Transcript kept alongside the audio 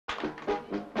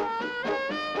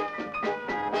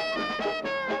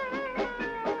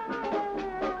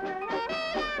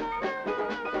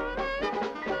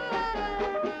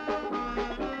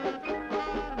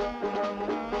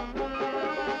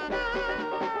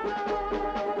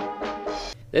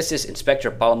This is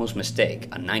Inspector Palmu's Mistake,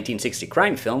 a 1960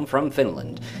 crime film from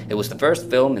Finland. It was the first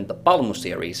film in the Palmu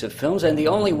series of films and the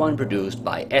only one produced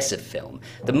by SF Film.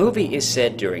 The movie is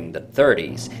set during the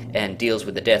 30s and deals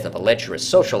with the death of a lecherous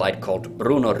socialite called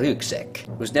Bruno Ryksek,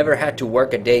 who's never had to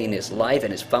work a day in his life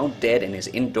and is found dead in his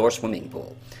indoor swimming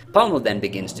pool. Palmu then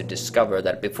begins to discover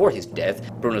that before his death,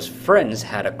 Bruno's friends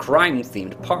had a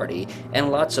crime-themed party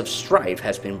and lots of strife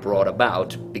has been brought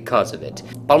about because of it.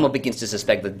 Palmu begins to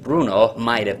suspect that Bruno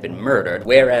might have been murdered,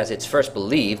 whereas it's first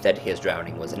believed that his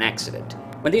drowning was an accident.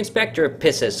 When the inspector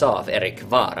pisses off Erik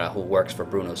Vara, who works for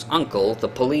Bruno's uncle, the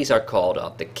police are called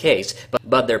off the case,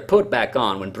 but they're put back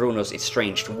on when Bruno's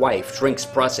estranged wife drinks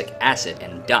prussic acid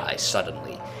and dies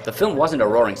suddenly. The film wasn't a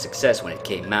roaring success when it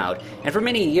came out, and for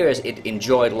many years it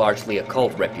enjoyed largely a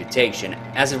cult reputation,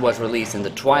 as it was released in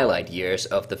the twilight years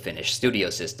of the Finnish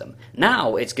studio system.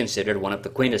 Now it's considered one of the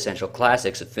quintessential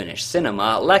classics of Finnish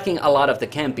cinema, lacking a lot of the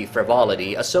campy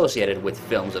frivolity associated with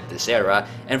films of this era,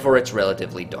 and for its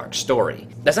relatively dark story.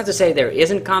 That's not to say there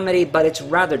isn't comedy, but it's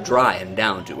rather dry and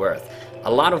down to earth.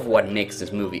 A lot of what makes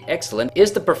this movie excellent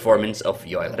is the performance of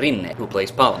Joel Rinne, who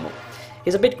plays Palmu.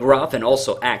 He's a bit gruff and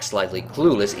also acts slightly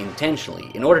clueless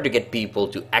intentionally, in order to get people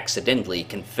to accidentally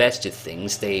confess to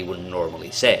things they wouldn't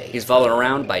normally say. He's followed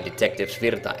around by detectives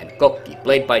Virta and Kokki,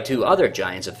 played by two other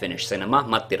giants of Finnish cinema,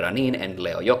 Matti Ranin and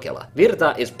Leo Jokela.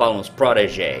 Virta is Palmu's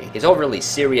protege. He's overly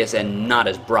serious and not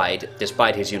as bright,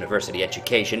 despite his university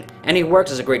education, and he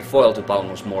works as a great foil to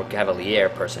Palmu's more cavalier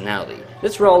personality.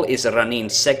 This role is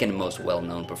Ranin's second most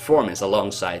well-known performance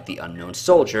alongside The Unknown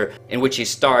Soldier, in which he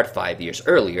starred 5 years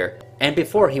earlier, and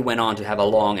before he went on to have a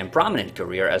long and prominent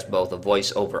career as both a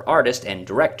voice-over artist and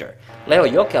director. Leo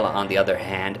Jokela, on the other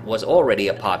hand, was already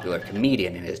a popular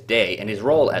comedian in his day, and his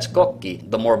role as Kokki,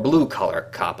 the more blue-collar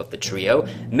cop of the trio,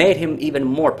 made him even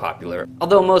more popular,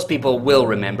 although most people will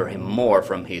remember him more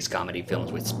from his comedy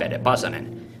films with Spede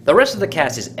Pasanen. The rest of the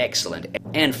cast is excellent,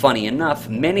 and funny enough,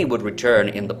 many would return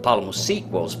in the Palmu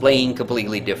sequels, playing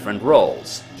completely different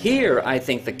roles. Here, I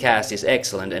think the cast is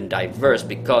excellent and diverse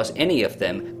because any of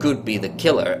them could be the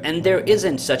killer, and there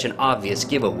isn't such an obvious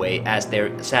giveaway as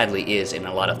there sadly is in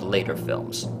a lot of the later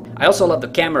films. I also love the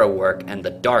camera work and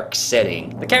the dark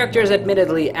setting. The characters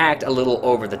admittedly act a little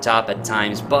over the top at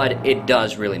times, but it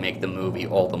does really make the movie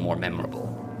all the more memorable.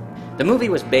 The movie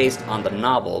was based on the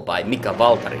novel by Mika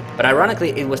Waltari, but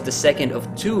ironically it was the second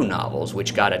of two novels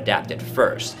which got adapted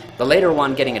first, the later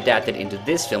one getting adapted into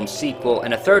this film's sequel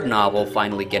and a third novel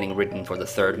finally getting written for the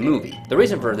third movie. The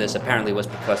reason for this apparently was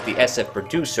because the SF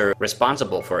producer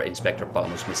responsible for Inspector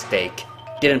Palmu's Mistake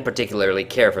didn't particularly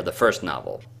care for the first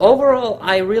novel. Overall,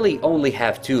 I really only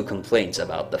have two complaints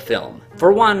about the film.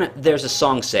 For one, there's a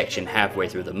song section halfway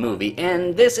through the movie,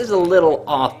 and this is a little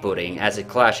off-putting as it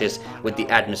clashes with the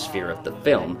atmosphere of the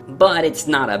film, but it's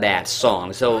not a bad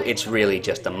song, so it's really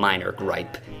just a minor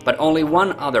gripe. But only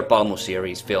one other Palmu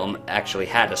series film actually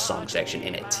had a song section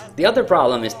in it. The other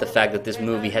problem is the fact that this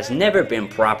movie has never been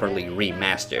properly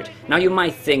remastered. Now you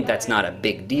might think that's not a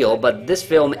big deal, but this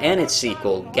film and its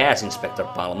sequel, Gas Inspector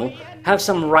Palmu, have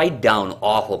some right down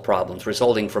awful problems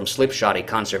resulting from slipshotty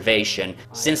conservation,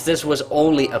 since this was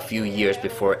only a few years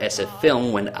before SF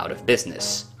Film went out of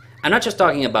business. I'm not just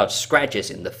talking about scratches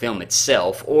in the film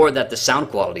itself, or that the sound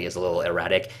quality is a little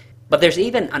erratic, but there's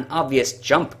even an obvious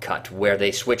jump cut where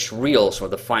they switched reels for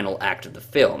the final act of the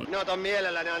film. Minä otan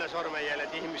mielelläni aina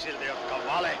sormenjäljet ihmisiltä, jotka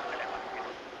valehtelevat.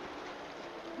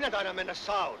 Minä taidan mennä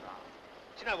saunaan.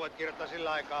 Sinä voit kirjoittaa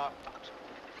sillä aikaa.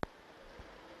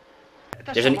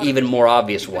 There's an even more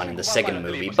obvious one in the second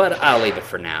movie, but I'll leave it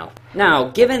for now. Now,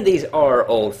 given these are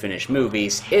old Finnish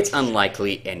movies, it's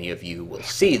unlikely any of you will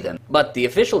see them, but the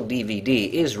official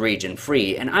DVD is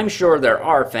region-free, and I'm sure there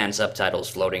are fan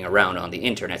subtitles floating around on the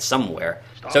internet somewhere.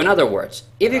 So in other words,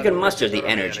 if you can muster the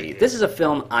energy, this is a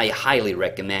film I highly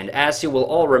recommend, as you will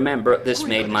all remember this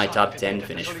made my top 10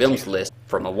 Finnish films list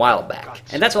from a while back.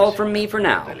 And that's all from me for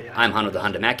now. I'm Hannu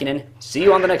TheHande Mäkinen. See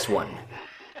you on the next one.